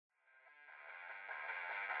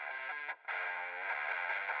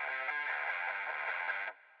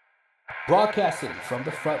Broadcasting from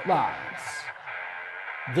the front lines,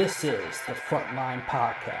 this is the Frontline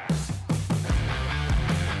Podcast.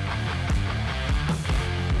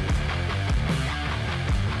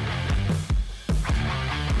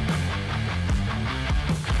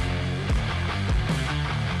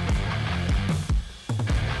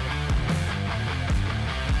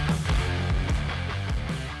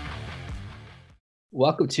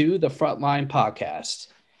 Welcome to the Frontline Podcast.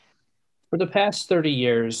 For the past 30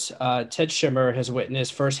 years, Ted Shimer has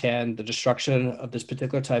witnessed firsthand the destruction of this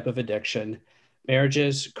particular type of addiction,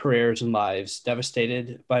 marriages, careers, and lives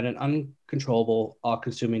devastated by an uncontrollable,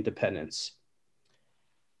 all-consuming dependence.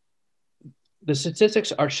 The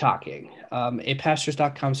statistics are shocking. A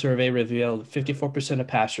Pastors.com survey revealed 54% of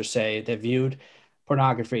pastors say they viewed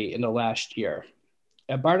pornography in the last year.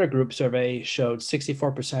 A Barna Group survey showed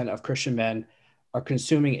 64% of Christian men are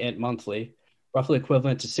consuming it monthly, roughly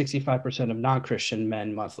equivalent to 65% of non-Christian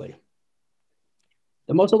men monthly.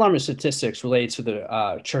 The most alarming statistics related to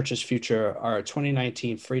the church's future are a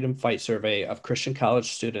 2019 Freedom Fight survey of Christian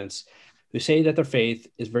college students who say that their faith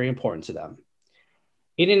is very important to them.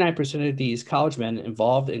 89% of these college men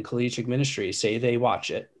involved in collegiate ministry say they watch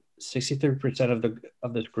it. 63%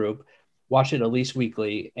 of this group watch it at least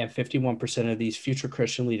weekly, and 51% of these future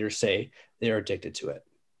Christian leaders say they are addicted to it.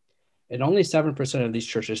 And only 7% of these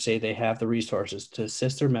churches say they have the resources to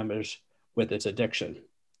assist their members with its addiction.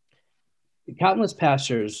 Countless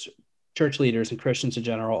pastors, church leaders, and Christians in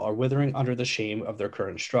general are withering under the shame of their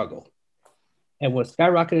current struggle. And with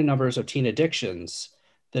skyrocketing numbers of teen addictions,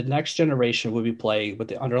 the next generation will be plagued with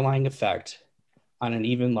the underlying effect on an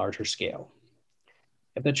even larger scale.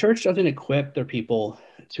 If the church doesn't equip their people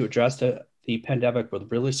to address the pandemic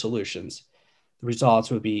with real solutions, the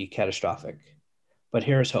results would be catastrophic. But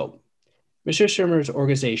here's hope. Mr. Shimer's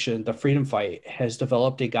organization, The Freedom Fight, has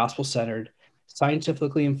developed a gospel-centered,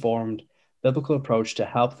 scientifically informed, biblical approach to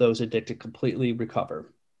help those addicted completely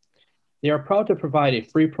recover. They are proud to provide a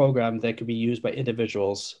free program that can be used by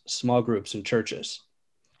individuals, small groups, and churches.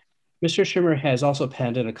 Mr. Shimer has also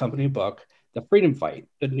penned an accompanying book, The Freedom Fight,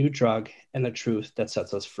 The New Drug and the Truth That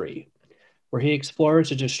Sets Us Free, where he explores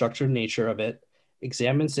the destructive nature of it,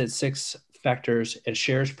 examines its 6 factors, and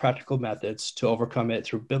shares practical methods to overcome it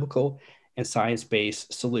through biblical and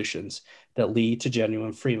science-based solutions that lead to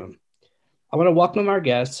genuine freedom. I want to welcome our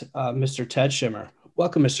guest, Mr. Ted Shimer.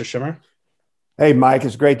 Welcome, Mr. Shimer. Hey, Mike,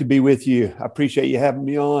 it's great to be with you. I appreciate you having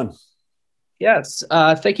me on. Yes,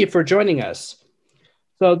 thank you for joining us.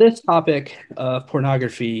 So this topic of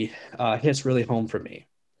pornography hits really home for me.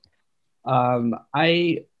 I've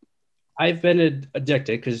been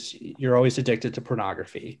addicted, because you're always addicted to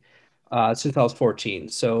pornography, since I was 14.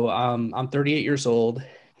 So I'm 38 years old,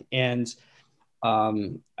 and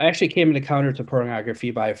I actually came in encounter to pornography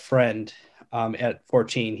by a friend at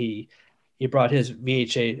 14. He brought his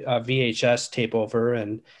VHS tape over,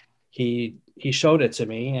 and he showed it to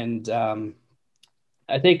me. And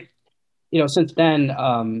I think, since then,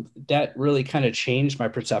 that really kind of changed my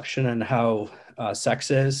perception on how sex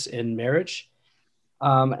is in marriage.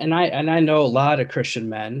 And I know a lot of Christian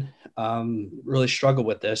men really struggle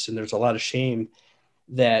with this, and there's a lot of shame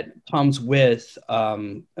that comes with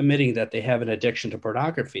admitting that they have an addiction to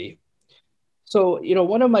pornography. So,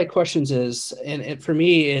 one of my questions is, and for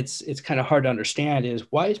me, it's kind of hard to understand,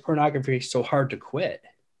 is why is pornography so hard to quit?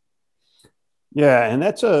 Yeah, and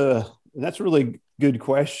that's a really good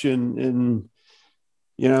question.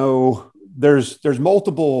 And, there's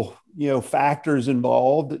multiple, factors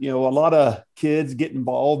involved. A lot of kids get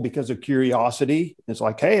involved because of curiosity. It's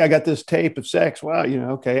like, hey, I got this tape of sex. Wow,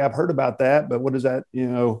 okay, I've heard about that, but what does that,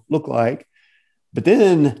 look like? But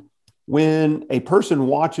then when a person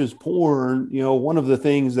watches porn, one of the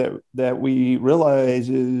things that we realize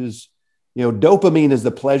is, dopamine is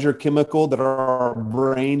the pleasure chemical that our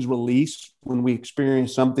brains release when we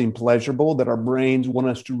experience something pleasurable that our brains want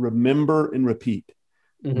us to remember and repeat.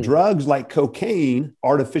 Mm-hmm. Drugs like cocaine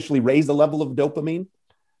artificially raise the level of dopamine,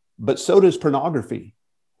 but so does pornography.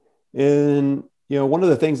 And, one of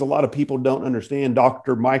the things a lot of people don't understand,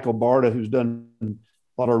 Dr. Michael Barta, who's done a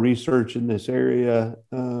lot of research in this area,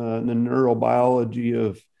 in the neurobiology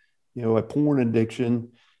of, a porn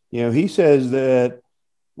addiction, he says that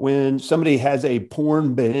when somebody has a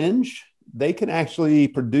porn binge, they can actually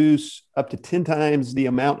produce up to 10 times the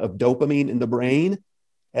amount of dopamine in the brain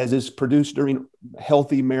as is produced during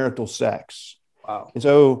healthy marital sex. Wow. And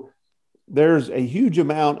so there's a huge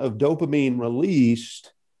amount of dopamine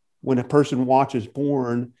released when a person watches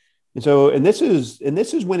porn. And this is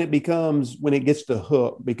when it gets the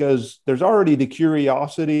hook, because there's already the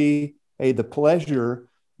curiosity, the pleasure,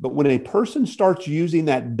 but when a person starts using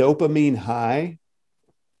that dopamine high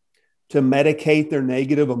to medicate their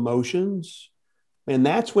negative emotions, and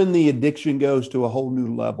that's when the addiction goes to a whole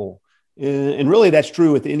new level. And really, that's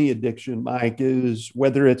true with any addiction, Mike, is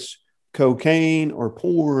whether it's cocaine or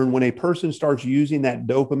porn, when a person starts using that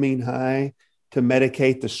dopamine high to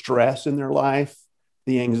medicate the stress in their life,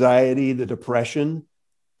 the anxiety, the depression,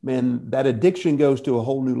 man, that addiction goes to a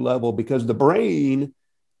whole new level because the brain,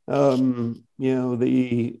 the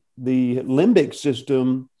limbic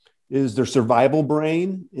system is their survival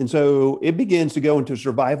brain. And so it begins to go into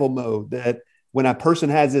survival mode that when a person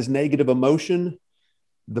has this negative emotion,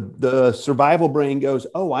 the survival brain goes,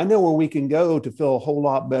 oh, I know where we can go to feel a whole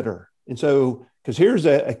lot better. And so, because here's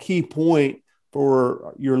a key point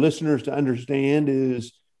for your listeners to understand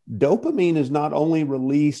is dopamine is not only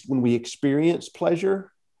released when we experience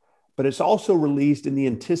pleasure, but it's also released in the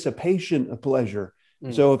anticipation of pleasure.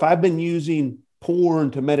 So if I've been using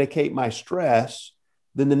porn to medicate my stress,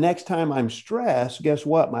 then the next time I'm stressed, guess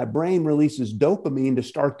what? My brain releases dopamine to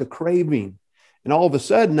start the craving. And all of a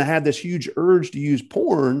sudden, I have this huge urge to use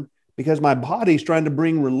porn because my body's trying to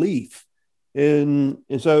bring relief. And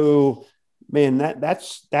so, man,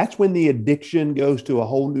 that's when the addiction goes to a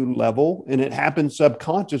whole new level, and it happens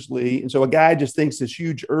subconsciously. And so a guy just thinks this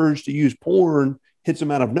huge urge to use porn hits him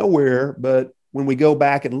out of nowhere. But when we go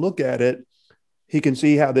back and look at it, he can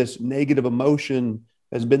see how this negative emotion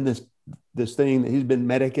has been this thing that he's been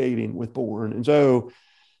medicating with porn. And so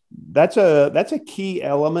that's a key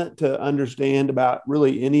element to understand about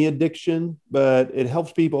really any addiction, but it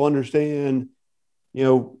helps people understand,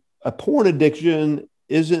 a porn addiction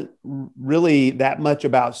isn't really that much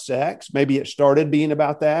about sex. Maybe it started being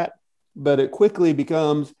about that, but it quickly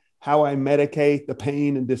becomes how I medicate the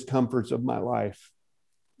pain and discomforts of my life.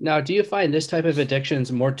 Now, do you find this type of addiction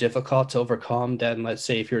is more difficult to overcome than, let's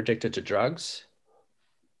say, if you're addicted to drugs?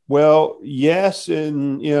 Well, yes,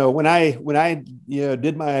 and when I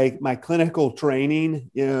did my clinical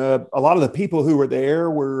training, a lot of the people who were there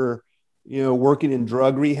were working in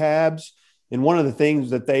drug rehabs, and one of the things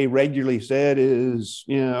that they regularly said is,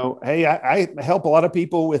 hey, I help a lot of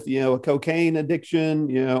people with a cocaine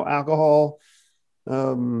addiction, alcohol,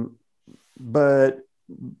 but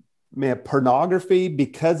man, pornography,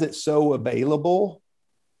 because it's so available.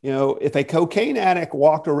 If a cocaine addict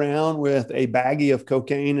walked around with a baggie of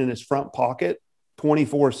cocaine in his front pocket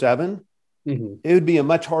 24/7, it would be a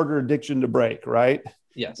much harder addiction to break, right?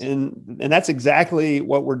 Yes. And that's exactly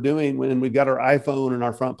what we're doing when we've got our iPhone in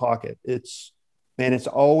our front pocket. It's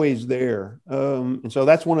always there. And so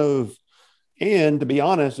that's and to be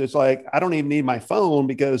honest, it's like, I don't even need my phone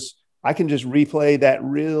because I can just replay that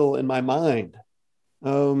reel in my mind.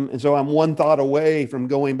 And so I'm one thought away from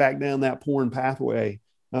going back down that porn pathway.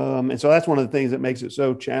 And so that's one of the things that makes it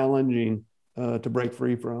so challenging to break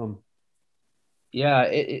free from. Yeah,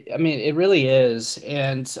 I mean, it really is.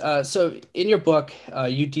 And so in your book,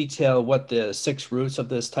 you detail what the 6 roots of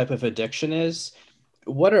this type of addiction is.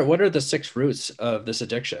 What are the 6 roots of this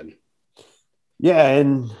addiction? Yeah,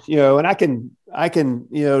 and and I can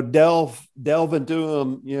delve into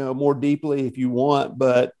them more deeply if you want,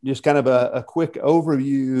 but just kind of a quick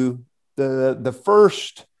overview. The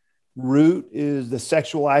first root is the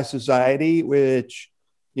sexualized society, which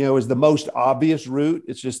is the most obvious root.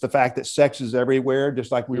 It's just the fact that sex is everywhere,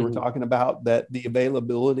 just like we were talking about, that the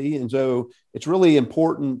availability. And so it's really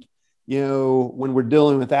important, when we're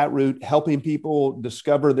dealing with that root, helping people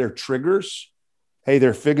discover their triggers. Hey,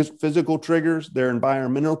 their physical triggers, their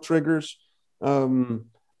environmental triggers.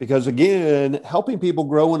 Because again, helping people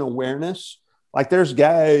grow in awareness. Like there's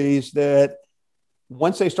guys that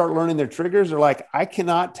once they start learning their triggers, they're like, I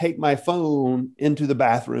cannot take my phone into the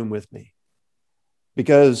bathroom with me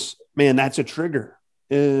because, man, that's a trigger.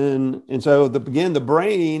 And so the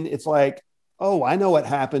brain, it's like, oh, I know what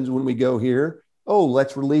happens when we go here. Oh,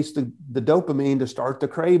 let's release the dopamine to start the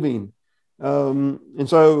craving. And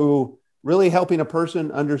so really helping a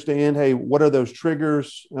person understand, hey, what are those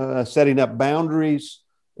triggers? Setting up boundaries,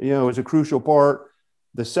 is a crucial part.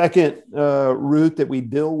 The second root that we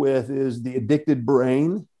deal with is the addicted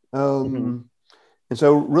brain. And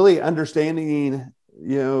so really understanding,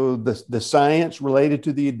 the science related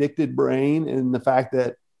to the addicted brain and the fact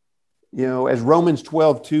that, as Romans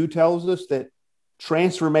 12:2 tells us, that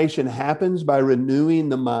transformation happens by renewing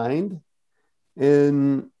the mind.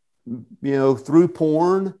 And, through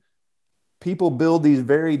porn, people build these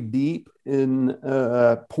very deep in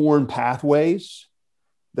porn pathways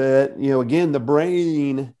that, again, the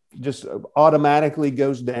brain just automatically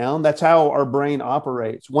goes down. That's how our brain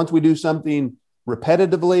operates. Once we do something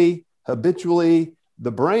repetitively, habitually,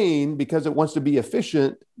 the brain, because it wants to be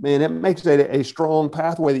efficient, man, it makes a strong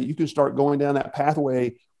pathway that you can start going down that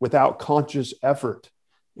pathway without conscious effort.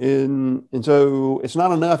 And so it's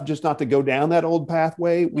not enough just not to go down that old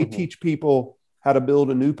pathway. We Mm-hmm. teach people how to build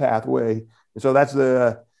a new pathway. And so that's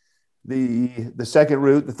the second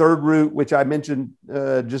root. The third root, which I mentioned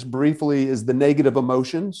just briefly, is the negative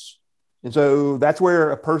emotions. And so that's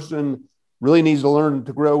where a person really needs to learn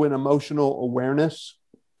to grow in emotional awareness,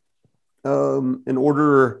 in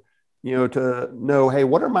order, to know, hey,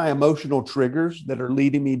 what are my emotional triggers that are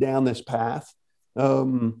leading me down this path?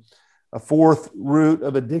 A fourth root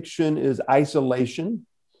of addiction is isolation.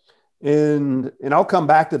 And I'll come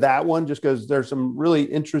back to that one just because there's some really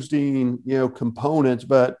interesting, components.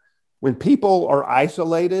 But when people are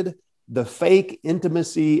isolated, the fake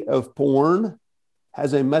intimacy of porn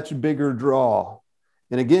has a much bigger draw.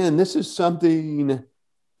 And again, this is something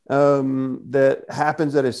that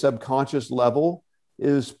happens at a subconscious level.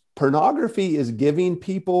 Is pornography is giving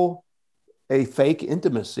people a fake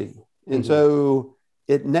intimacy. And Mm-hmm. so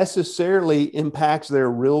it necessarily impacts their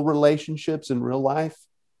real relationships in real life.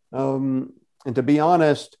 And to be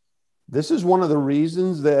honest, this is one of the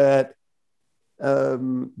reasons that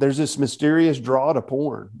there's this mysterious draw to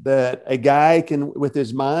porn, that a guy can, with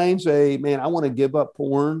his mind, say, man, I want to give up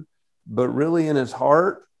porn. But really in his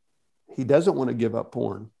heart, he doesn't want to give up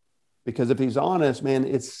porn. Because if he's honest, man,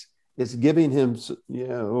 it's giving him,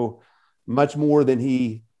 much more than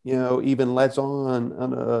he, even lets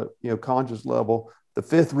on a, conscious level. The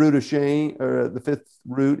fifth root of shame, or the fifth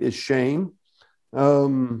root is shame.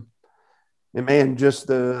 And man, just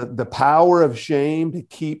the power of shame to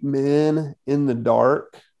keep men in the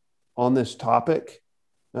dark on this topic.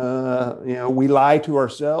 We lie to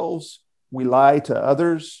ourselves, we lie to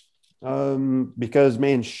others, because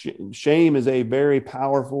man, shame is a very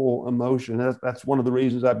powerful emotion. That's one of the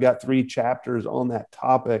reasons I've got 3 chapters on that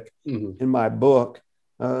topic Mm-hmm. in my book.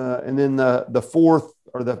 And then the fourth,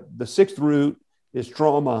 or the sixth root is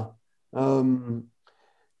trauma.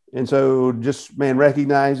 And so just, man,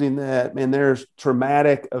 recognizing that, man, there's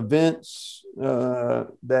traumatic events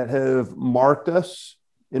that have marked us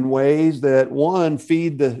in ways that, one,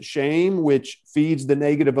 feed the shame, which feeds the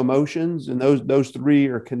negative emotions, and those 3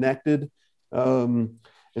 are connected. And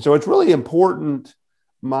so it's really important,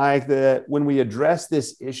 Mike, that when we address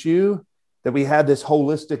this issue, that we have this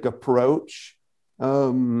holistic approach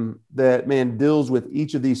that, man, deals with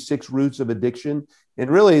each of these 6 roots of addiction. And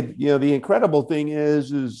really, the incredible thing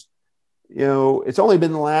is, it's only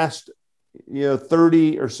been the last,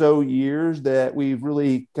 30 or so years that we've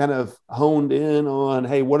really kind of honed in on,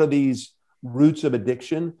 hey, what are these roots of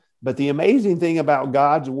addiction? But the amazing thing about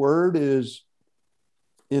God's word is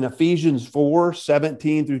in Ephesians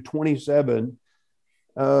 4:17-27,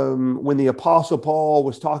 when the Apostle Paul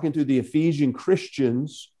was talking to the Ephesian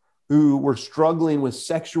Christians who were struggling with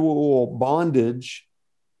sexual bondage,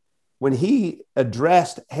 when he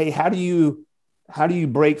addressed, hey, how do you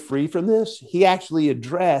break free from this? He actually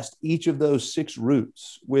addressed each of those 6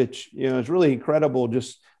 roots, which, is really incredible.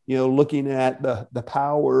 Just, looking at the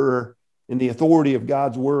power and the authority of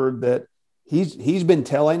God's word, that he's been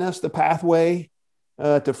telling us the pathway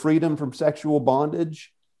to freedom from sexual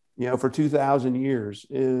bondage, for 2,000 years.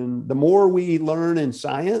 And the more we learn in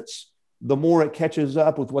science, the more it catches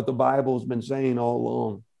up with what the Bible has been saying all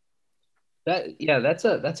along.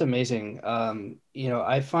 That's amazing.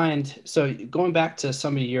 I find, so going back to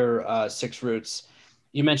some of your 6 roots,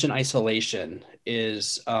 you mentioned isolation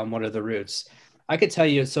is one of the roots. I could tell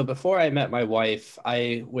you, so before I met my wife,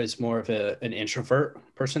 I was more of an introvert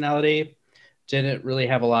personality, didn't really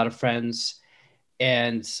have a lot of friends,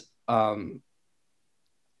 and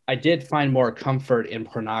I did find more comfort in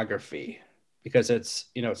pornography because it's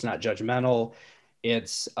not judgmental.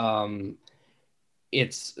 It's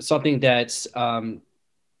it's something that's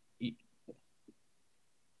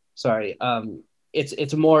sorry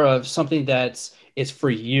it's more of something that's it's for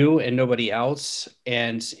you and nobody else,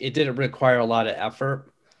 and it didn't require a lot of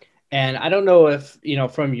effort. And I don't know if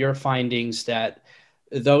from your findings that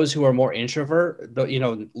those who are more introvert,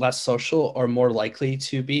 less social, are more likely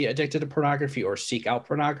to be addicted to pornography or seek out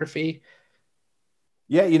pornography.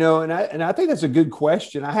 Yeah, and I think that's a good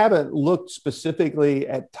question. I haven't looked specifically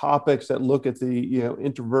at topics that look at the,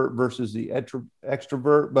 introvert versus the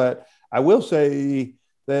extrovert, but I will say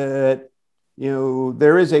that,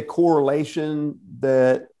 there is a correlation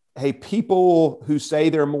that, hey, people who say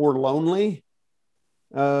they're more lonely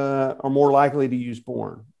are more likely to use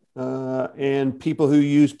porn. And people who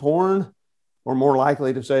use porn are more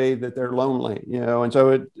likely to say that they're lonely, and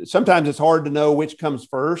so sometimes it's hard to know which comes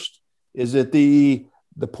first. Is it the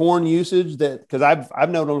porn usage, that, because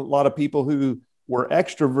I've known a lot of people who were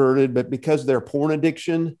extroverted, but because their porn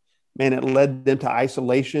addiction, man, it led them to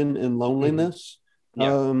isolation and Mhm. loneliness.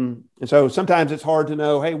 Yeah. And so sometimes it's hard to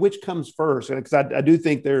know, hey, which comes first? Because I do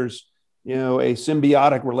think there's, a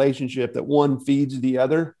symbiotic relationship that one feeds the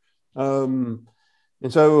other. Um,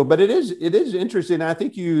 and so, but it is interesting. I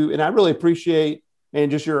think and I really appreciate, man,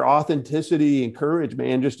 just your authenticity and courage,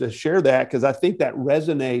 man, just to share that. Cause I think that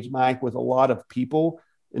resonates, Mike, with a lot of people,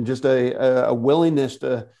 and just a willingness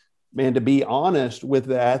to, man, to be honest with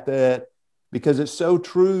that, because it's so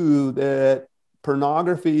true that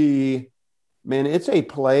pornography, man, it's a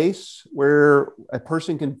place where a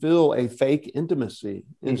person can feel a fake intimacy.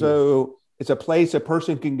 And Hmm. so it's a place a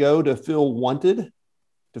person can go to feel wanted,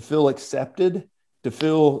 to feel accepted, to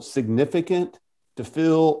feel significant, to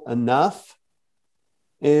feel enough.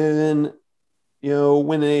 And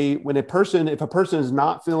when a person, if a person is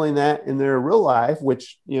not feeling that in their real life,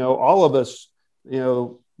 which all of us you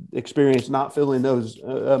know experience not feeling those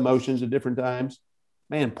emotions at different times,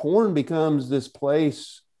 man, porn becomes this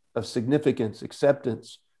place of significance,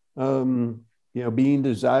 acceptance, being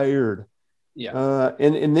desired. Yeah.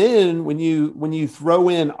 And then when you throw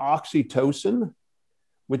in oxytocin,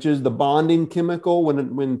 which is the bonding chemical,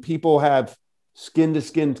 when people have skin to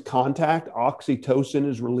skin contact, oxytocin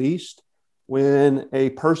is released. When a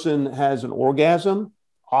person has an orgasm,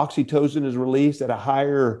 oxytocin is released at a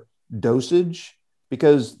higher dosage,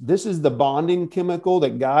 because this is the bonding chemical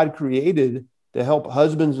that God created to help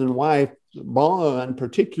husbands and wives bond,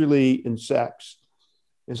 particularly in sex.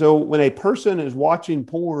 And so when a person is watching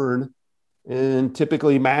porn and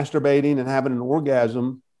typically masturbating and having an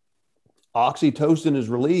orgasm, oxytocin is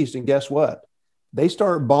released. And guess what? They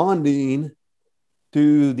start bonding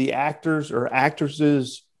to the actors or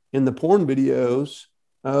actresses in the porn videos.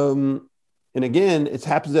 And again, it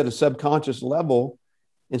happens at a subconscious level.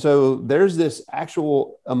 And so there's this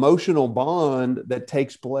actual emotional bond that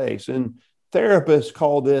takes place. And therapists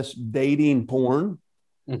call this dating porn.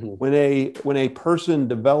 Hmm. When a person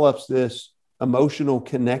develops this emotional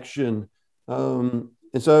connection. And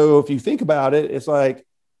so if you think about it, it's like,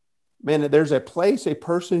 man, there's a place a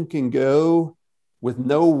person can go with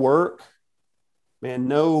no work, man,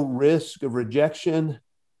 no risk of rejection.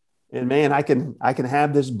 And man, I can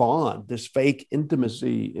have this bond, this fake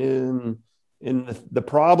intimacy. And the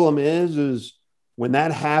problem is when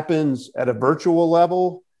that happens at a virtual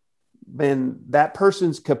level, man, that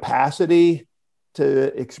person's capacity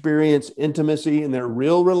to experience intimacy in their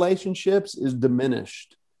real relationships is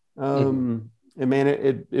diminished. Hmm. And man,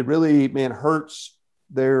 it really, man, hurts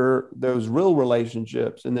those real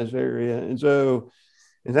relationships in this area. And so,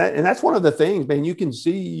 that's one of the things, man, you can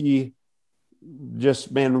see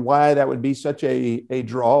just, man, why that would be such a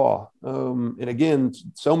draw. And again,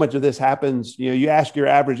 so much of this happens, you ask your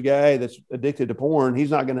average guy that's addicted to porn,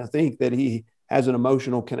 he's not going to think that he has an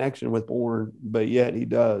emotional connection with porn, but yet he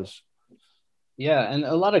does. Yeah, and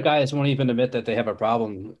a lot of guys won't even admit that they have a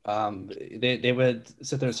problem. They would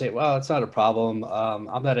sit there and say, "Well, it's not a problem.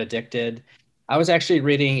 I'm not addicted." I was actually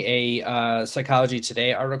reading a Psychology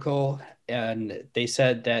Today article, and they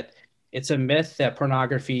said that it's a myth that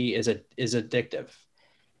pornography is addictive.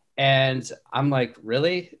 And I'm like,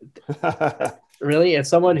 really, really? As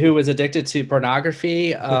someone who was addicted to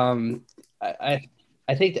pornography, I, I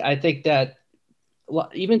I think that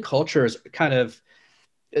even cultures kind of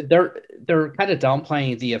they're kind of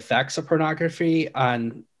downplaying the effects of pornography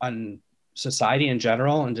on society in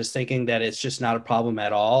general, and just thinking that it's just not a problem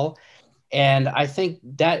at all. And I think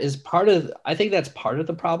that's part of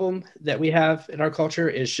the problem that we have in our culture,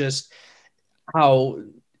 is just how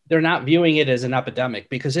they're not viewing it as an epidemic,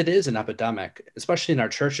 because it is an epidemic, especially in our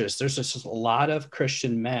churches. There's just a lot of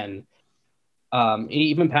Christian men,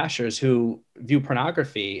 even pastors, who view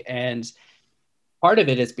pornography, and part of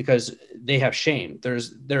it is because they have shame. They're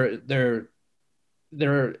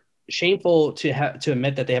shameful to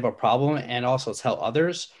admit that they have a problem and also tell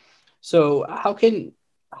others. So how can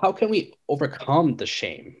we overcome the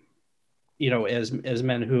shame, as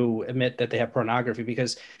men who admit that they have pornography?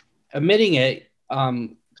 Because admitting it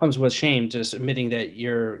comes with shame, just admitting that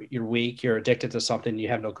you're weak, you're addicted to something, you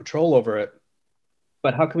have no control over it.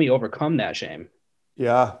 But how can we overcome that shame?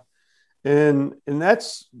 Yeah. And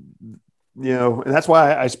that's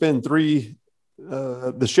why I spend the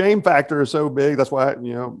shame factor is so big. That's why,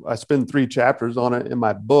 I spend 3 chapters on it in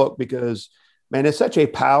my book, because, man, it's such a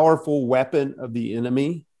powerful weapon of the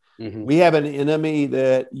enemy. Hmm. We have an enemy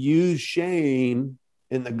that used shame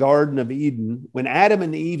in the Garden of Eden. When Adam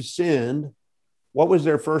and Eve sinned, what was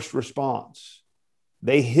their first response?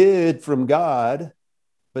 They hid from God,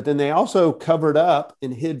 but then they also covered up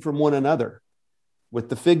and hid from one another with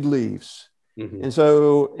the fig leaves. Hmm.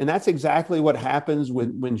 And that's exactly what happens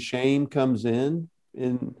when shame comes in.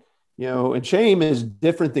 And, and shame is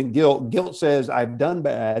different than guilt. Guilt says I've done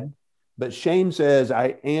bad, but shame says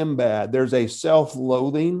I am bad. There's a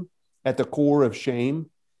self-loathing at the core of shame.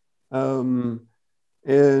 Um,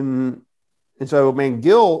 and and so, man,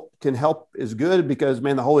 guilt can help is good because,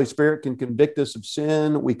 man, the Holy Spirit can convict us of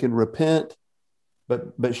sin. We can repent,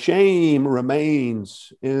 but shame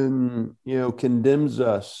remains in, condemns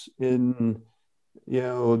us in,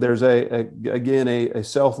 there's again, a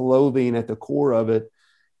self-loathing at the core of it.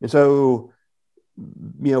 And so,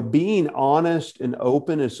 being honest and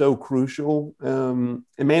open is so crucial. And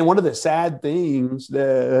man, one of the sad things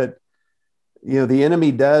that, the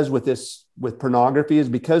enemy does with pornography is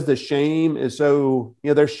because the shame is so,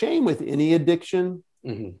 there's shame with any addiction,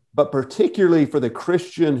 but particularly for the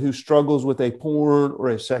Christian who struggles with a porn or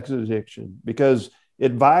a sex addiction, because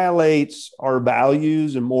it violates our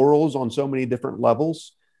values and morals on so many different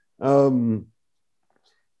levels. And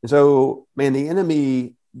so, man, the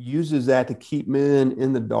enemy uses that to keep men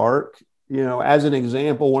in the dark. As an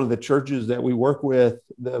example, one of the churches that we work with,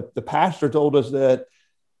 the pastor told us that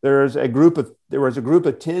there was a group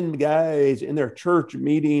of 10 guys in their church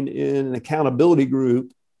meeting in an accountability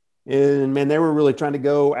group. And man, they were really trying to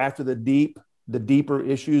go after the deeper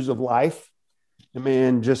issues of life. And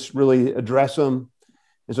man, just really address them.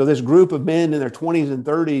 And so this group of men in their 20s and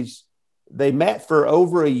 30s, they met for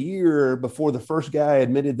over a year before the first guy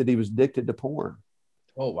admitted that he was addicted to porn.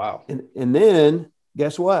 Oh, wow. And then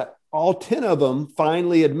guess what? All 10 of them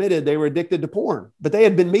finally admitted they were addicted to porn, but they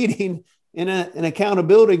had been meeting in an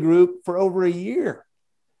accountability group for over a year.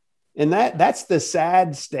 And that's the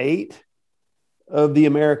sad state of the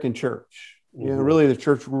American church. Really the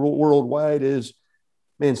church worldwide is,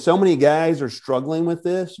 man, so many guys are struggling with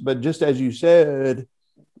this, but just as you said,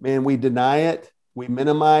 man, we deny it, we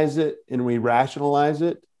minimize it, and we rationalize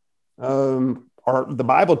it. The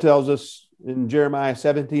Bible tells us in Jeremiah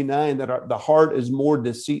 17:9 that the heart is more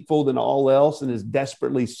deceitful than all else and is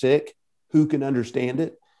desperately sick. Who can understand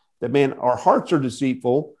it? That, man, our hearts are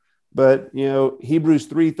deceitful, but Hebrews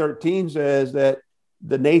 3:13 says that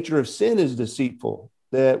the nature of sin is deceitful,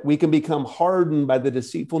 that we can become hardened by the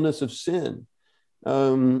deceitfulness of sin.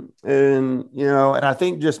 And I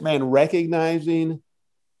think just, man, recognizing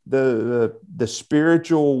the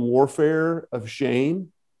spiritual warfare of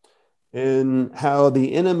shame and how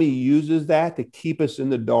the enemy uses that to keep us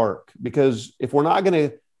in the dark. Because if we're not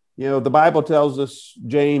going to, the Bible tells us,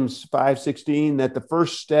 James 5:16, that the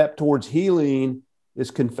first step towards healing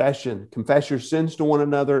is confession. Confess your sins to one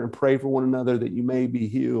another and pray for one another that you may be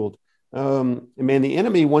healed. And man, the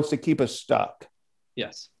enemy wants to keep us stuck.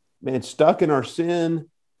 Yes. Man, stuck in our sin.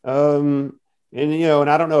 And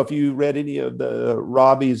I don't know if you read any of the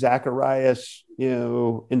Ravi Zacharias,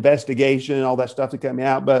 investigation, all that stuff that came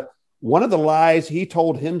out, but one of the lies he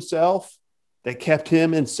told himself that kept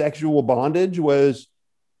him in sexual bondage was,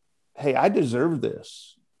 hey, I deserve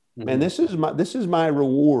this. Man, this is my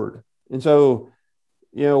reward. And so,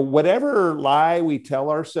 whatever lie we tell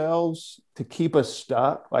ourselves to keep us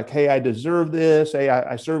stuck, like, hey, I deserve this. Hey,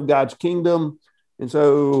 I serve God's kingdom. And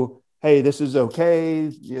so, hey, this is okay.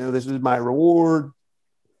 This is my reward.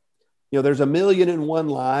 There's a million and one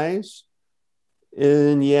lies.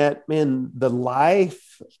 And yet, man, the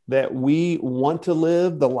life that we want to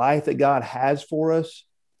live, the life that God has for us,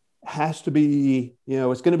 has to be,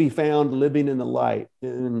 it's going to be found living in the light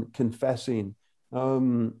and confessing.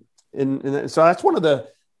 And so that's one of the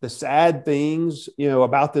sad things,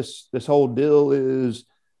 about this whole deal is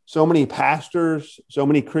so many pastors, so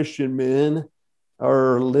many Christian men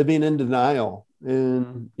are living in denial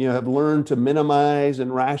and, have learned to minimize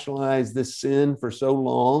and rationalize this sin for so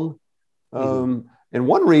long. And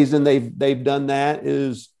one reason they've done that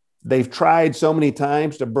is they've tried so many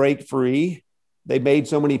times to break free. They made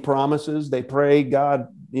so many promises. They prayed, God,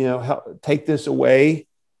 help, take this away.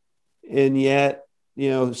 And yet,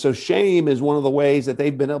 so shame is one of the ways that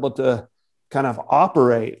they've been able to kind of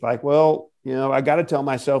operate like, well, I got to tell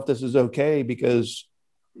myself this is okay because,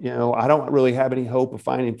 I don't really have any hope of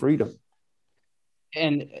finding freedom.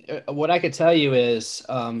 And what I could tell you is,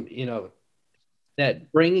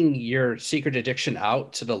 that bringing your secret addiction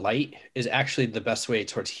out to the light is actually the best way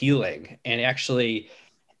towards healing. And actually,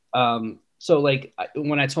 so like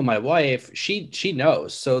when I told my wife, she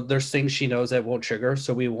knows. So there's things she knows that won't trigger.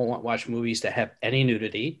 So we won't watch movies that have any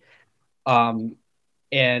nudity. So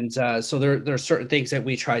there are certain things that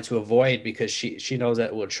we try to avoid because she knows that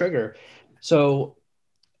it will trigger. So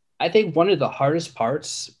I think one of the hardest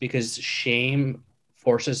parts, because shame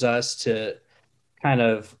forces us to kind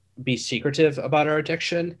of be secretive about our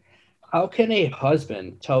addiction. How can a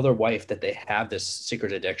husband tell their wife that they have this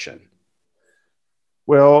secret addiction?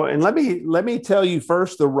 Well, and let me tell you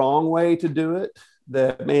first the wrong way to do it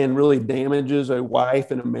that man really damages a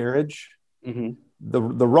wife and a marriage. Hmm. The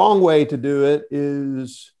wrong way to do it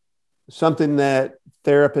is something that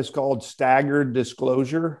therapists called staggered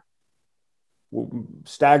disclosure.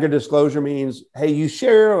 Staggered disclosure means, hey, you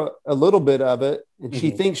share a little bit of it, and she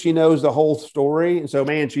Hmm. thinks she knows the whole story, and so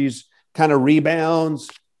man, she's kind of rebounds,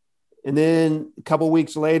 and then a couple of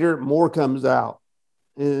weeks later, more comes out,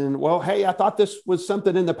 and well, hey, I thought this was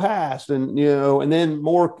something in the past, and and then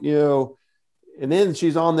more, and then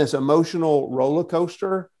she's on this emotional roller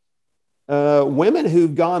coaster. Women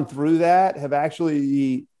who've gone through that have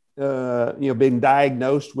actually, been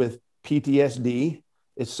diagnosed with PTSD.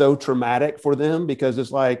 It's so traumatic for them because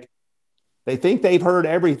it's like they think they've heard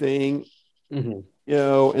everything, Hmm.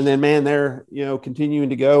 and then man, they're continuing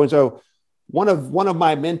to go. And so one of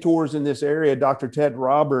my mentors in this area, Dr. Ted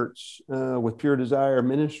Roberts, with Pure Desire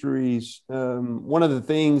Ministries, one of the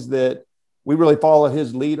things that we really follow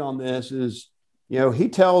his lead on this is, he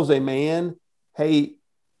tells a man, hey,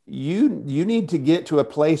 you need to get to a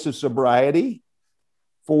place of sobriety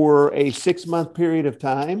for a 6 month period of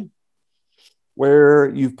time where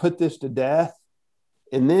you've put this to death,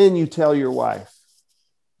 and then you tell your wife.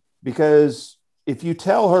 Because if you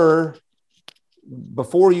tell her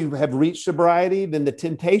before you have reached sobriety, then the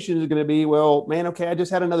temptation is going to be, well, man, okay, I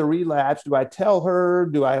just had another relapse. Do I tell her?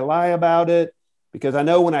 Do I lie about it? Because I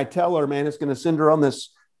know when I tell her, man, it's going to send her on this,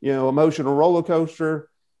 emotional roller coaster.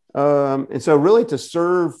 And so, really, to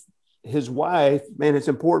serve his wife, man, it's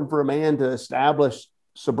important for a man to establish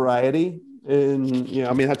sobriety. And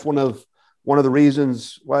I mean, that's one of the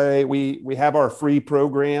reasons why we have our free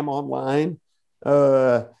program online.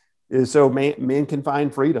 Uh, is so men can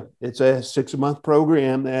find freedom. It's a 6 month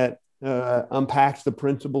program that unpacks the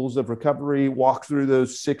principles of recovery, walks through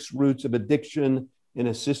those 6 roots of addiction in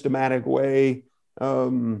a systematic way.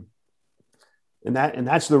 Um, and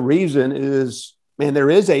that's the reason is, man, there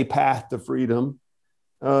is a path to freedom.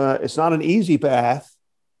 It's not an easy path.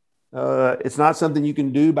 It's not something you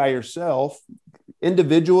can do by yourself.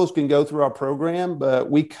 Individuals can go through our program, but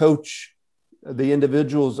we coach the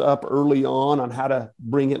individuals up early on how to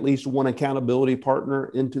bring at least one accountability partner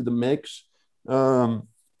into the mix. Um,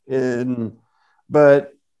 and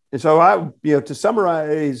but and so to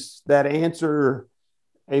summarize that answer,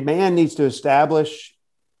 a man needs to establish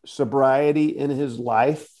sobriety in his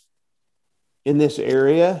life in this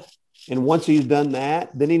area. And once he's done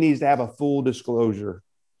that, then he needs to have a full disclosure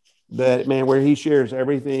that, man, where he shares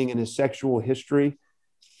everything in his sexual history.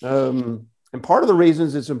 And part of the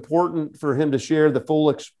reasons it's important for him to share the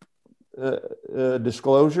full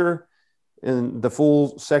disclosure and the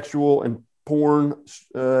full sexual and porn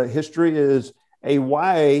history is a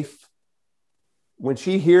wife, when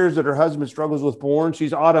she hears that her husband struggles with porn,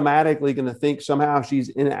 she's automatically going to think somehow she's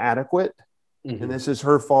inadequate and Hmm. this is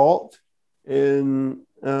her fault. And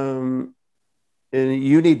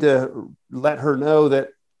you need to let her know that,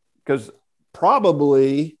 because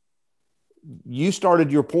probably you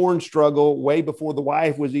started your porn struggle way before the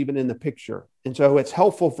wife was even in the picture. And so it's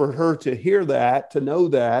helpful for her to hear that, to know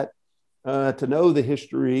the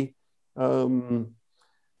history, um,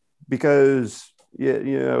 because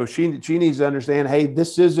she needs to understand, hey,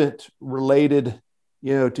 this isn't related,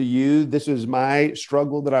 to you. This is my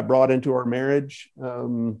struggle that I brought into our marriage,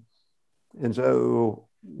 and so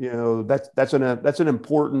that's an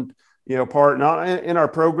important part. Now, in our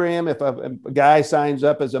program, if a guy signs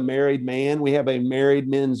up as a married man, we have a married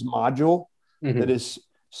men's module that Hmm. is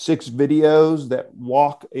 6 videos that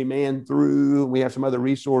walk a man through. We have some other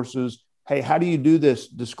resources. Hey, how do you do this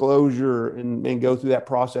disclosure and go through that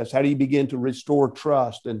process? How do you begin to restore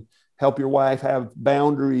trust and help your wife have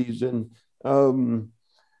boundaries? Um,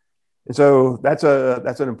 and so that's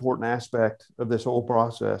an important aspect of this whole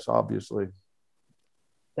process, obviously.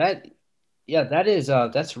 That, yeah,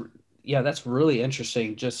 that's really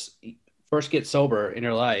interesting. Just first get sober in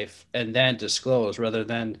your life and then disclose rather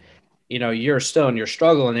than, you're still in your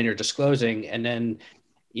struggle and then you're disclosing and then,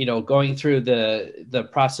 going through the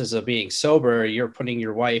process of being sober, you're putting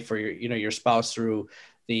your wife or your spouse through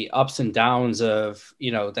the ups and downs of,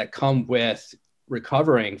 that come with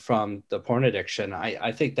recovering from the porn addiction.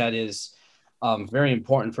 I think that is very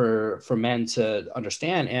important for men to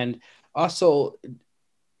understand. And also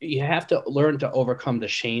you have to learn to overcome the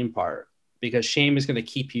shame part because shame is going to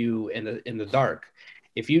keep you in the dark.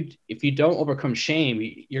 If you don't overcome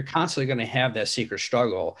shame, you're constantly going to have that secret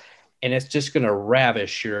struggle, and it's just going to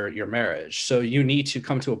ravish your marriage. So you need to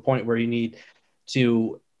come to a point where you need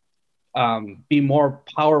to be more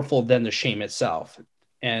powerful than the shame itself,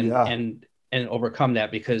 and Yeah. and and overcome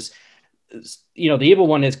that because the evil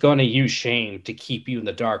one is going to use shame to keep you in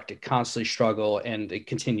the dark, to constantly struggle and to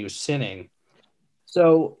continue sinning.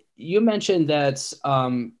 So you mentioned that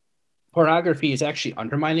pornography is actually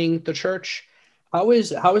undermining the church. How is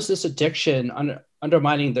this addiction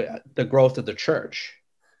undermining the growth of the church?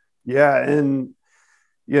 Yeah, and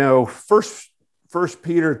first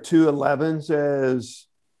Peter 2:11 says,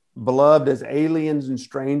 beloved, as aliens and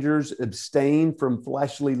strangers, abstain from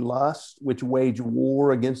fleshly lusts which wage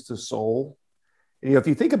war against the soul. If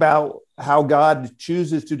you think about how God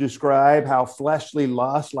chooses to describe how fleshly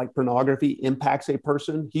lust, like pornography, impacts a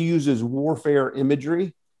person, he uses warfare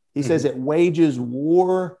imagery. He says it wages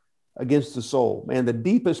war against the soul. Man, the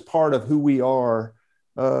deepest part of who we are,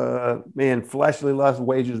 fleshly lust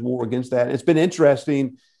wages war against that. It's been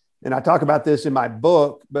interesting, and I talk about this in my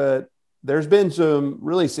book, but there's been some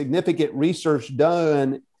really significant research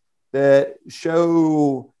done that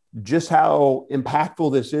show just how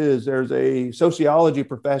impactful this is. There's a sociology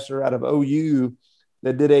professor out of OU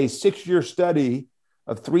that did a 6-year study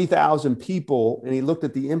of 3,000 people, and he looked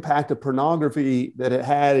at the impact of pornography that it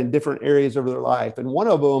had in different areas of their life. And one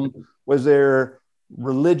of them was their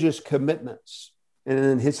religious commitments.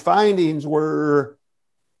 And his findings were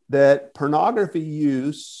that pornography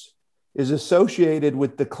use is associated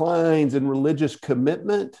with declines in religious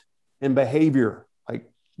commitment and behavior,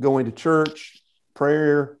 like going to church,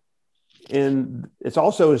 prayer, and it's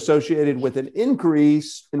also associated with an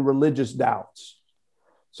increase in religious doubts.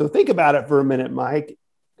 So think about it for a minute, Mike.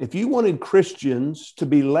 If you wanted Christians to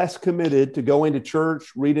be less committed to going to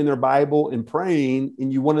church, reading their Bible, and praying,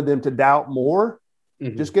 and you wanted them to doubt more,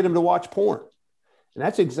 just get them to watch porn. And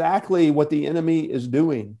that's exactly what the enemy is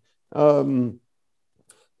doing.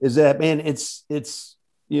 Is that, man, it's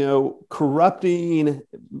corrupting,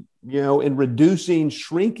 and reducing,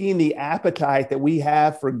 shrinking the appetite that we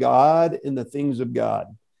have for God and the things of God.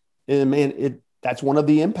 And man, that's one of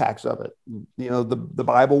the impacts of it. The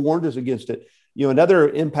Bible warned us against it. Another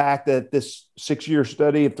impact that this 6-year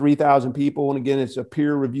study of 3,000 people, and again, it's a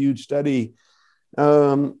peer-reviewed study,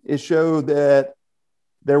 it showed that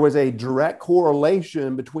there was a direct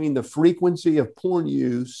correlation between the frequency of porn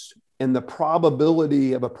use and the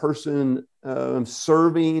probability of a person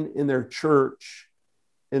serving in their church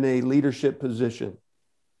in a leadership position.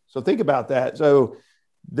 So think about that. So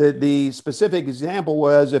the specific example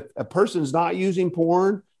was, if a person's not using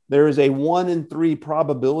porn, there is a 1 in 3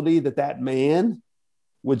 probability that that man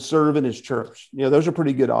would serve in his church. Those are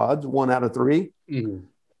pretty good odds, 1 out of 3.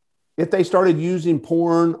 If they started using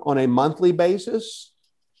porn on a monthly basis,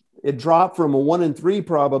 it dropped from a 1 in 3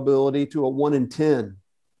 probability to a 1 in 10.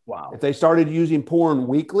 Wow. If they started using porn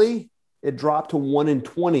weekly, it dropped to 1 in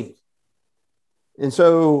 20. And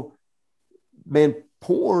so, man,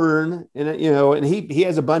 porn, and he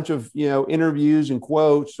has a bunch of, interviews and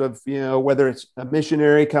quotes of, whether it's a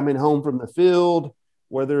missionary coming home from the field,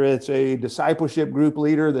 whether it's a discipleship group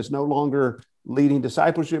leader that's no longer leading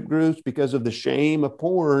discipleship groups because of the shame of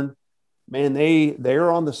porn. Man,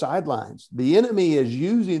 they're on the sidelines. The enemy is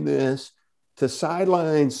using this to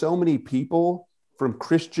sideline so many people from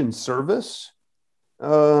Christian service.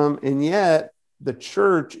 And yet the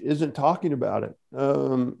church isn't talking about it.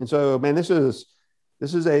 And so, man, this is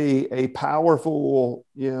a powerful,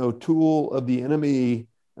 tool of the enemy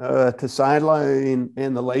to sideline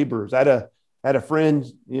and the laborers. I had a friend,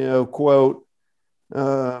 quote,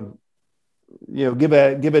 give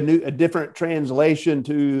a different translation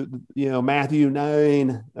to, Matthew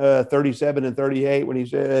 9, 37 and 38, when he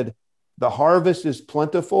said, the harvest is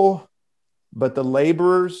plentiful, but the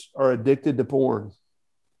laborers are addicted to porn.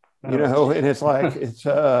 And it's like,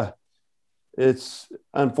 it's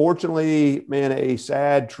unfortunately, man, a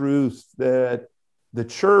sad truth that the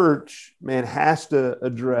church, man, has to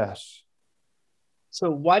address.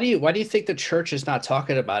 So why do you think the church is not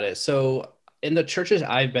talking about it? So in the churches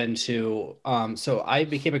I've been to, so I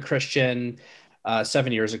became a Christian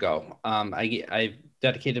 7 years ago. I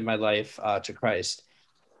dedicated my life to Christ.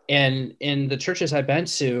 And in the churches I've been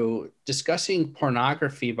to, discussing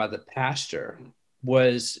pornography by the pastor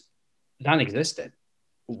was non-existent.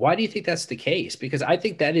 Why do you think that's the case? Because I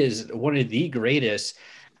think that is one of the greatest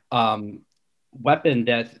weapon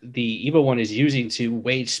that the evil one is using to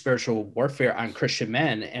wage spiritual warfare on Christian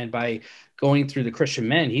men. And by going through the Christian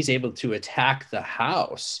men, he's able to attack the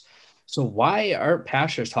house. So why aren't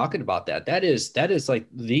pastors talking about that? That is like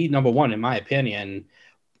the number one, in my opinion,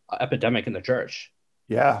 epidemic in the church.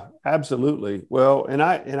 Yeah, absolutely. Well, and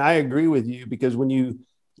I agree with you, because when you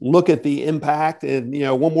look at the impact, and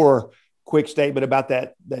one more quick statement about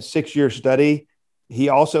that 6-year study, he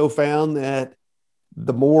also found that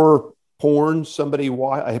the more porn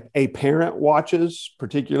a parent watches,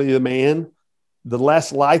 particularly the man, the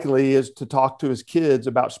less likely is to talk to his kids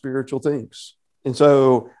about spiritual things. And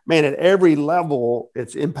so, man, at every level,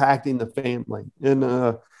 it's impacting the family.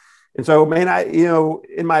 And so, man,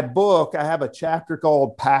 in my book, I have a chapter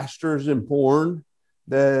called Pastors and Porn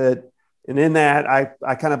and in that,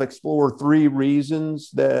 I kind of explore 3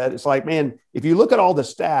 reasons that it's like, man, if you look at all the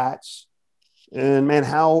stats and, man,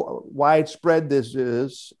 how widespread this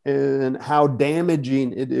is and how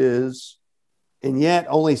damaging it is, and yet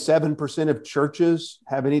only 7% of churches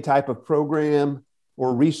have any type of program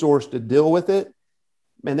or resource to deal with it,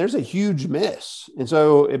 man, there's a huge miss. And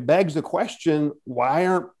so it begs the question, why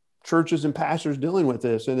aren't churches and pastors dealing with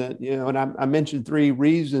this? And I mentioned 3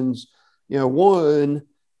 reasons. One,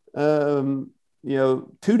 I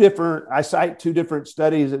cite 2 different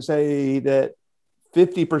studies that say that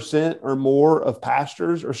 50% or more of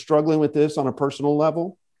pastors are struggling with this on a personal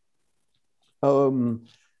level. And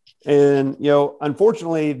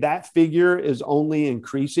unfortunately, that figure is only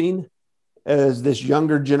increasing as this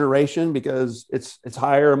younger generation, because it's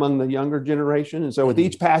higher among the younger generation. And so with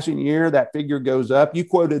each passing year, that figure goes up. You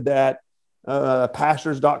quoted that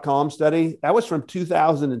pastors.com study. That was from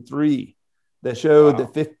 2003 that showed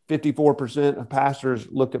that 54% of pastors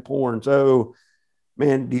look at porn. So,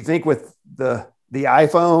 man, do you think with the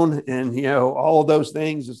iPhone and, all of those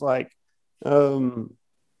things, it's like, so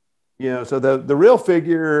the real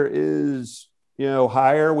figure is,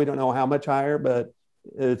 higher. We don't know how much higher, but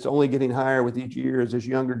it's only getting higher with each year as this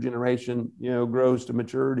younger generation, grows to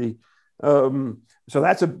maturity. So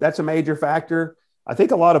that's a major factor. I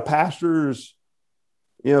think a lot of pastors,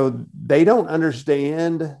 they don't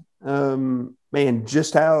understand,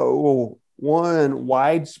 just how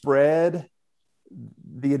widespread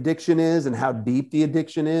the addiction is and how deep the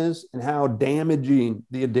addiction is and how damaging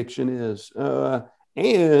the addiction is.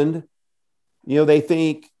 And they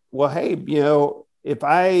think, well, hey, if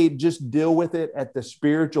I just deal with it at the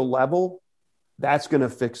spiritual level, that's going to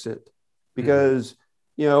fix it. Because,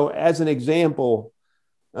 as an example,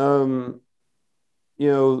 the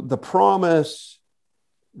promise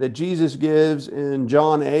that Jesus gives in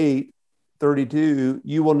John 8:32,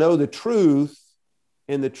 you will know the truth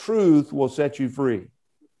and the truth will set you free.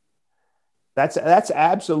 That's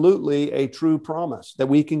absolutely a true promise that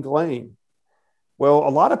we can claim. Well, a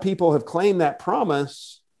lot of people have claimed that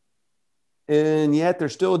promise, and yet they're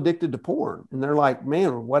still addicted to porn. And they're like,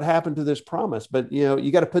 man, what happened to this promise? But,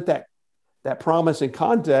 you got to put that promise in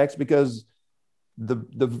context, because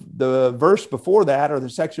the verse before that, or the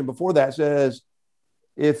section before that, says,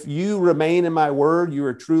 if you remain in my word, you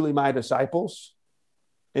are truly my disciples,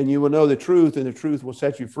 and you will know the truth, and the truth will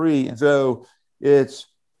set you free. And so it's,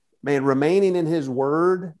 man, remaining in his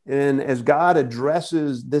word. And as God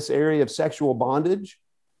addresses this area of sexual bondage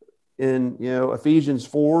in, Ephesians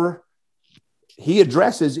 4, he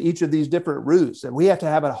addresses each of these different roots, and we have to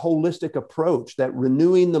have a holistic approach. That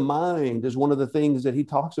renewing the mind is one of the things that he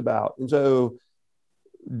talks about. And so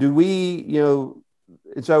when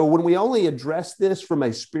we only address this from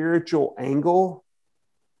a spiritual angle,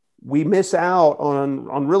 we miss out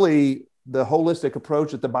on really the holistic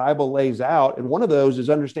approach that the Bible lays out. And one of those is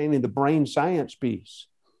understanding the brain science piece,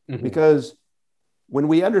 because when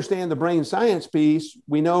we understand the brain science piece,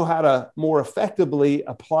 we know how to more effectively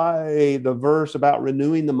apply the verse about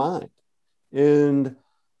renewing the mind.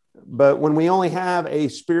 But when we only have a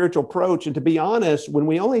spiritual approach, and to be honest, when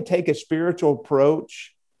we only take a spiritual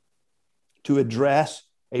approach to address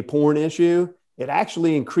a porn issue, it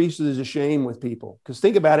actually increases the shame with people. Because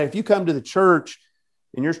think about it, if you come to the church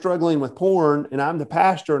and you're struggling with porn, and I'm the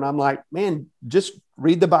pastor, and I'm like, man, just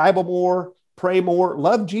read the Bible more, pray more,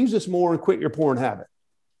 love Jesus more, and quit your porn habit.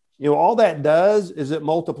 All that does is it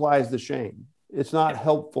multiplies the shame. It's not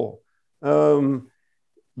helpful, because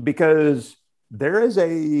here's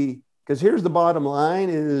the bottom line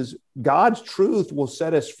is God's truth will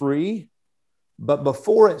set us free, but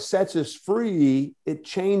before it sets us free, it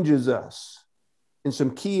changes us in some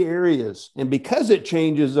key areas. And because it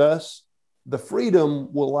changes us, the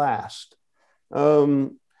freedom will last.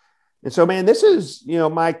 And so, man, this is,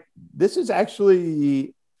 Mike, this is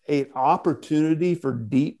actually an opportunity for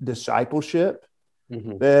deep discipleship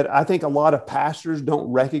that I think a lot of pastors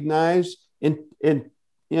don't recognize. And in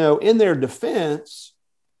their defense,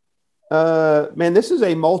 man, this is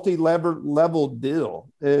a multi-level deal.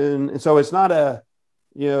 And so it's not an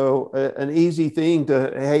easy thing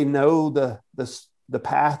to, hey, know the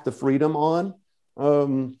path to freedom on.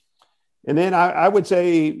 And then I would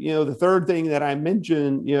say, the third thing that I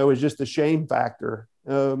mentioned, is just the shame factor.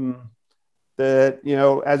 That,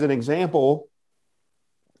 as an example,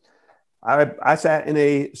 I sat in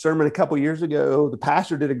a sermon a couple of years ago. The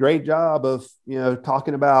pastor did a great job of,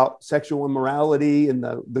 talking about sexual immorality, and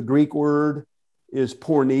the Greek word is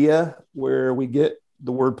porneia, where we get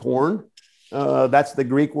the word porn. That's the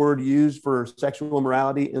Greek word used for sexual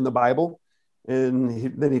immorality in the Bible.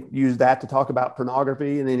 And then he used that to talk about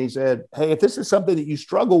pornography. And then he said, hey, if this is something that you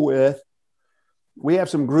struggle with, we have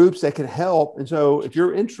some groups that can help. And so if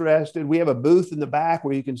you're interested, we have a booth in the back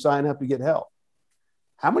where you can sign up to get help.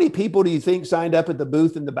 How many people do you think signed up at the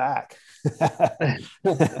booth in the back?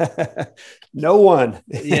 No one.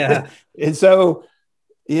 Yeah. And so,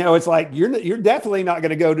 it's like you're definitely not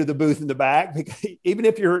going to go to the booth in the back, because even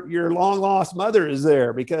if your long lost mother is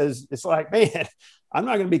there, because it's like, man, I'm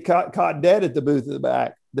not going to be caught dead at the booth in the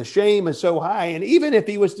back. The shame is so high. And even if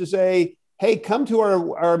he was to say, hey, come to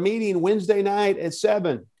our meeting Wednesday night at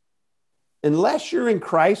 7, unless you're in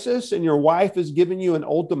crisis and your wife is giving you an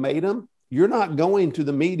ultimatum, you're not going to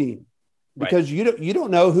the meeting, because you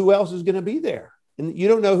don't know who else is going to be there. And you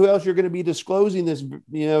don't know who else you're going to be disclosing this,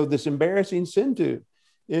 this embarrassing sin to.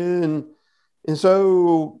 And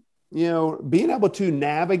so, being able to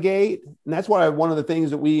navigate, and that's why one of the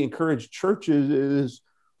things that we encourage churches is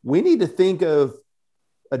we need to think of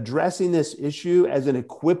addressing this issue as an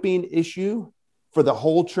equipping issue for the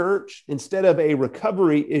whole church, instead of a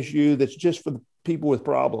recovery issue that's just for the people with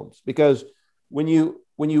problems. Because when you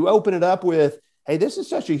open it up with, hey, this is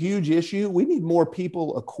such a huge issue, we need more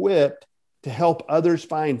people equipped to help others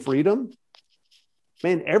find freedom.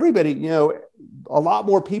 Man, everybody, a lot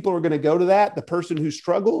more people are going to go to that. The person who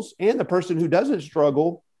struggles and the person who doesn't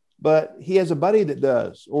struggle, but he has a buddy that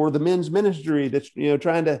does, or the men's ministry that's,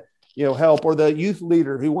 trying to, help, or the youth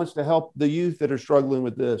leader who wants to help the youth that are struggling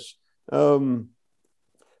with this.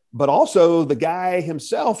 But also the guy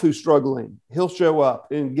himself who's struggling, he'll show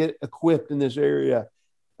up and get equipped in this area.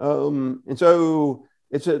 And so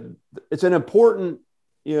it's an important,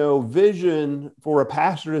 vision for a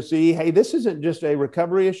pastor to see, hey, this isn't just a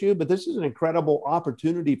recovery issue, but this is an incredible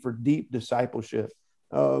opportunity for deep discipleship.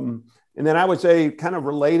 And then I would say, kind of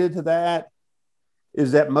related to that,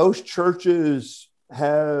 is that most churches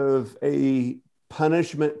have a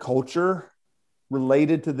punishment culture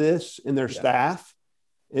related to this in their staff.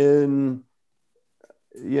 And,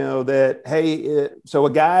 that, hey, so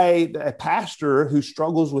a pastor who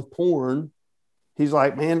struggles with porn, he's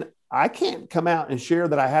like, man, I can't come out and share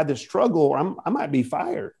that I had this struggle, or I might be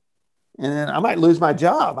fired, and then I might lose my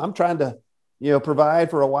job. I'm trying to, provide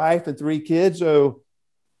for a wife and 3 kids. So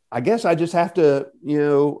I guess I just have to,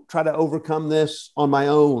 try to overcome this on my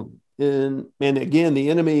own. And again, the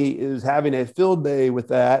enemy is having a field day with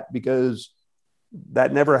that, because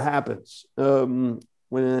that never happens. When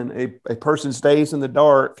a person stays in the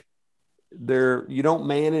dark, you don't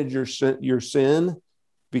manage your sin,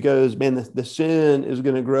 because, man, the sin is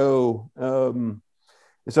going to grow. And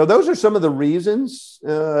so those are some of the reasons.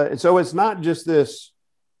 And so it's not just this,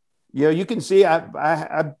 you can see,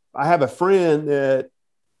 I have a friend that,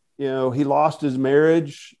 he lost his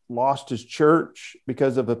marriage, lost his church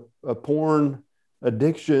because of a porn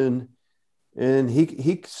addiction. And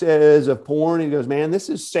he says of porn, he goes, man, this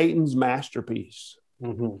is Satan's masterpiece.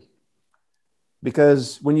 Mm-hmm.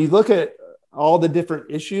 Because when you look at all the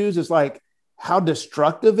different issues, it's like how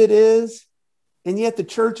destructive it is. And yet the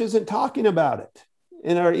church isn't talking about it.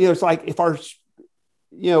 And it's like,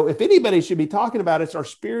 if anybody should be talking about it, it's our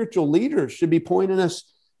spiritual leaders should be pointing us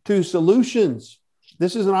to solutions.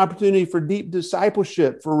 This is an opportunity for deep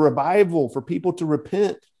discipleship, for revival, for people to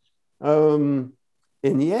repent. And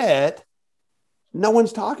yet no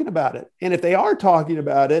one's talking about it. And if they are talking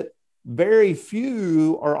about it, very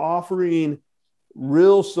few are offering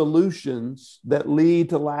real solutions that lead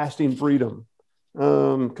to lasting freedom.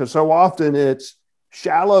 Because so often it's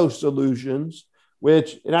shallow solutions,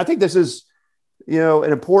 and I think this is,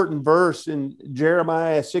 an important verse in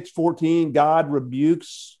Jeremiah 6:14. God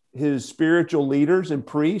rebukes his spiritual leaders and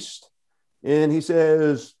priests, and he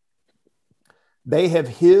says, they have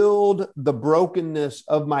healed the brokenness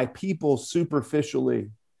of my people superficially,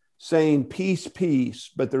 saying peace,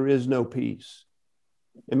 peace, but there is no peace.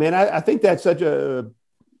 And man, I think that's such a,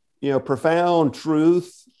 profound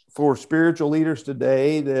truth for spiritual leaders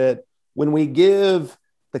today, that when we give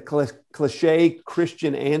the cliche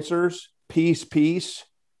Christian answers, peace, peace,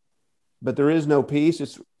 but there is no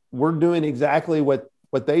peace, we're doing exactly what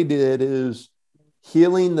they did, is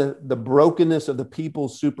healing the brokenness of the people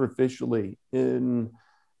superficially, and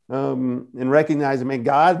recognizing, man,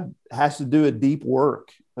 God has to do a deep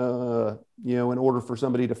work, in order for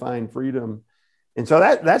somebody to find freedom. And so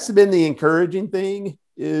that's been the encouraging thing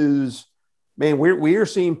is, man, we are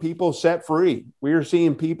seeing people set free. We are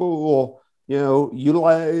seeing people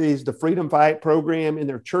utilize the Freedom Fight program in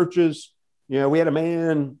their churches. We had a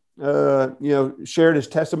man, shared his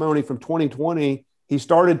testimony from 2020. He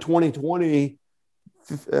started 2020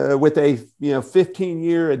 with a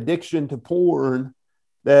 15-year addiction to porn.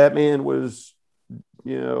 That man was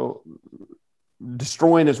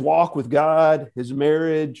destroying his walk with God, his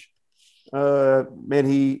marriage. Man,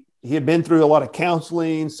 he had been through a lot of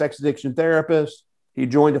counseling, sex addiction therapist. He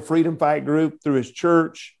joined a Freedom Fight group through his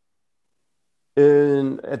church.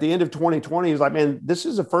 And at the end of 2020, he was like, man, this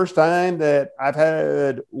is the first time that I've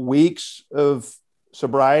had weeks of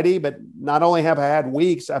sobriety, but not only have I had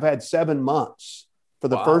weeks, I've had 7 months for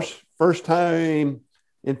the Wow. first time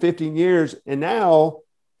in 15 years. And now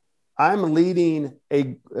I'm leading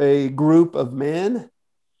a group of men.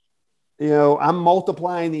 I'm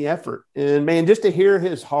multiplying the effort. And man, just to hear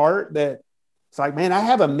his heart, that it's like, man, I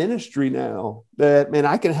have a ministry now that, man,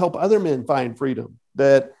 I can help other men find freedom.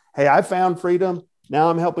 That, hey, I found freedom. Now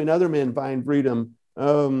I'm helping other men find freedom.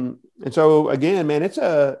 And so again, man, it's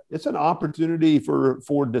an opportunity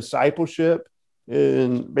for discipleship.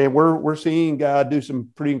 And man, we're seeing God do some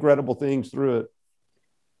pretty incredible things through it.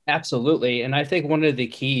 Absolutely. And I think one of the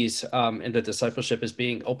keys in the discipleship is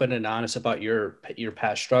being open and honest about your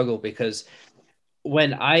past struggle. Because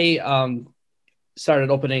when I started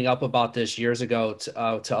opening up about this years ago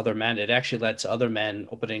to other men, it actually led to other men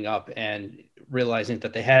opening up and realizing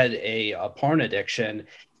that they had a porn addiction,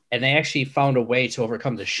 and they actually found a way to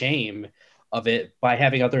overcome the shame of it by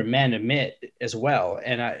having other men admit as well.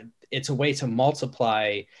 And it's a way to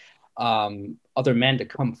multiply other men to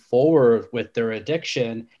come forward with their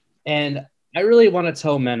addiction. And I really want to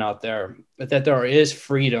tell men out there that there is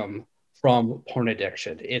freedom from porn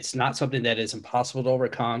addiction. It's not something that is impossible to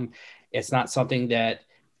overcome. It's not something that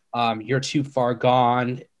you're too far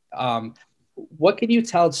gone. What can you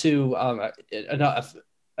tell to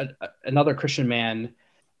another Christian man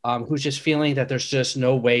who's just feeling that there's just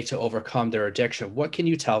no way to overcome their addiction? What can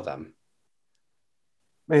you tell them?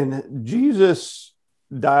 Man, Jesus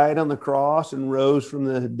died on the cross and rose from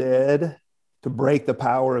the dead to break the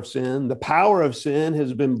power of sin. The power of sin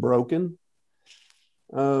has been broken.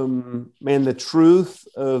 Man, the truth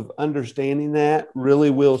of understanding that really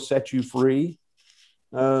will set you free.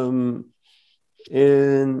 And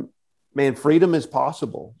man, freedom is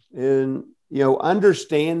possible. And,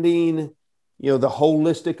 understanding, the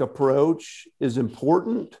holistic approach is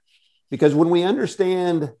important, because when we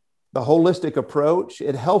understand the holistic approach,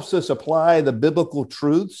 it helps us apply the biblical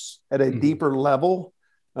truths at a deeper level,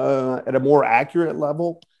 at a more accurate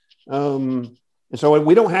level. And so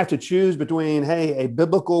we don't have to choose between, hey, a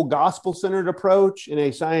biblical gospel-centered approach and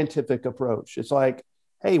a scientific approach. It's like,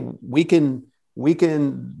 hey, we can,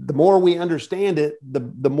 the more we understand it,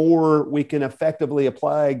 the more we can effectively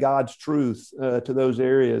apply God's truth to those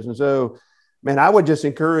areas. And so, man, I would just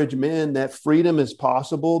encourage men that freedom is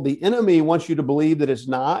possible. The enemy wants you to believe that it's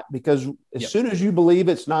not, because as soon as you believe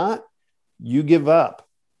it's not, you give up.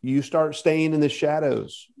 You start staying in the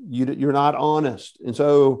shadows. You're not honest. And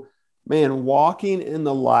so, man, walking in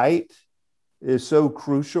the light is so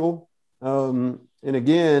crucial. And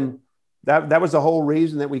again, that was the whole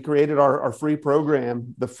reason that we created our free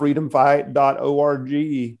program, the freedomfight.org,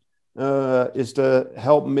 is to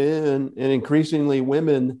help men and increasingly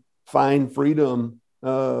women find freedom,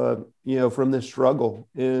 from this struggle.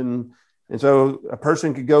 And so a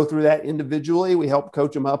person could go through that individually. We help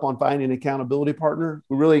coach them up on finding an accountability partner.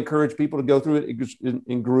 We really encourage people to go through it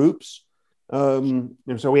in groups. And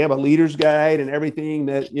so we have a leader's guide and everything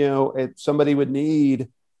that, somebody would need,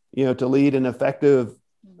 to lead an effective,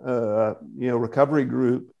 recovery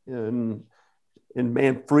group. And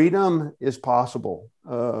man, freedom is possible.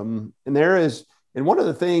 And one of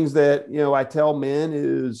the things that, I tell men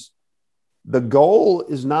is the goal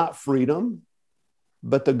is not freedom,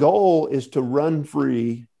 but the goal is to run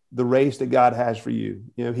free the race that God has for you.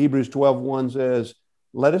 Hebrews 12:1 says,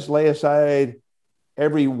 let us lay aside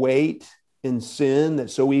every weight and sin that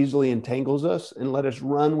so easily entangles us, and let us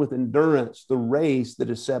run with endurance the race that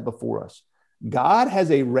is set before us. God has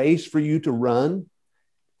a race for you to run.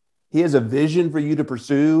 He has a vision for you to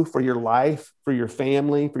pursue, for your life, for your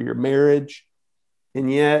family, for your marriage. And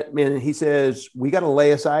yet, man, he says, we got to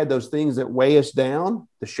lay aside those things that weigh us down,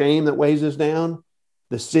 the shame that weighs us down,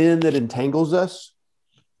 the sin that entangles us.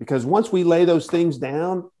 Because once we lay those things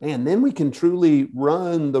down, man, then we can truly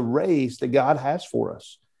run the race that God has for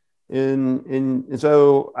us. And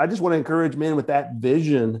so I just want to encourage men with that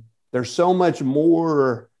vision. There's so much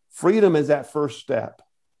more. Freedom is that first step,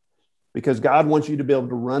 because God wants you to be able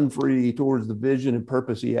to run free towards the vision and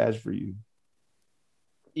purpose he has for you.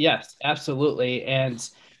 Yes, absolutely. And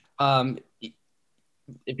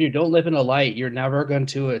if you don't live in the light, you're never going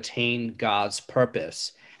to attain God's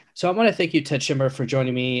purpose. So I want to thank you, Ted Shimer, for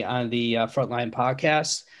joining me on the Frontline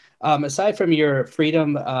podcast. Aside from your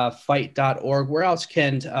freedomfight.org, where else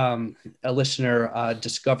can a listener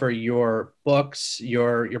discover your books,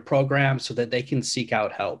 your program, so that they can seek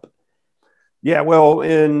out help? Yeah, well,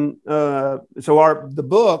 in so the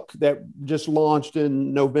book that just launched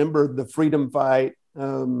in November, The Freedom Fight,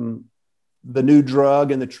 the new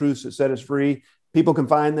drug and the truths that set us free. People can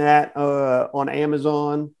find that on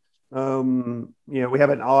Amazon. We have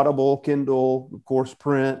an Audible, Kindle, of course,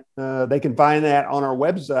 print. They can find that on our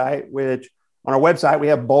website, which on our website we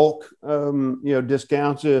have bulk,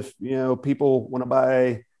 discounts if people want to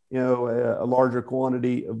buy a larger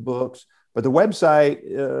quantity of books. But the website,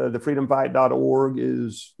 thefreedomfight.org,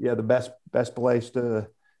 is the best place to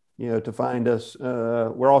find us.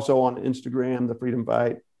 We're also on Instagram, the Freedom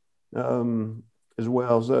Fight, as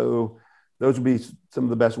well. So those would be some of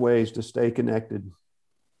the best ways to stay connected.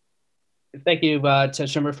 Thank you, Ted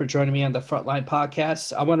Shimer, for joining me on the Frontline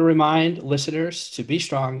podcast. I want to remind listeners to be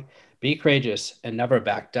strong, be courageous, and never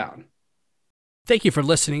back down. Thank you for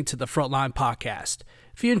listening to the Frontline podcast.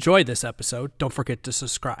 If you enjoyed this episode, don't forget to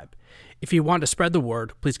subscribe. If you want to spread the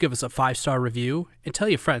word, please give us a 5-star review and tell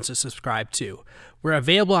your friends to subscribe too. We're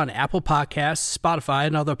available on Apple Podcasts, Spotify,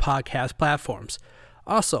 and other podcast platforms.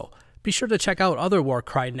 Also, be sure to check out other War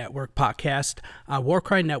Cry Network podcasts on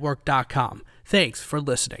warcrynetwork.com. Thanks for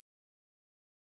listening.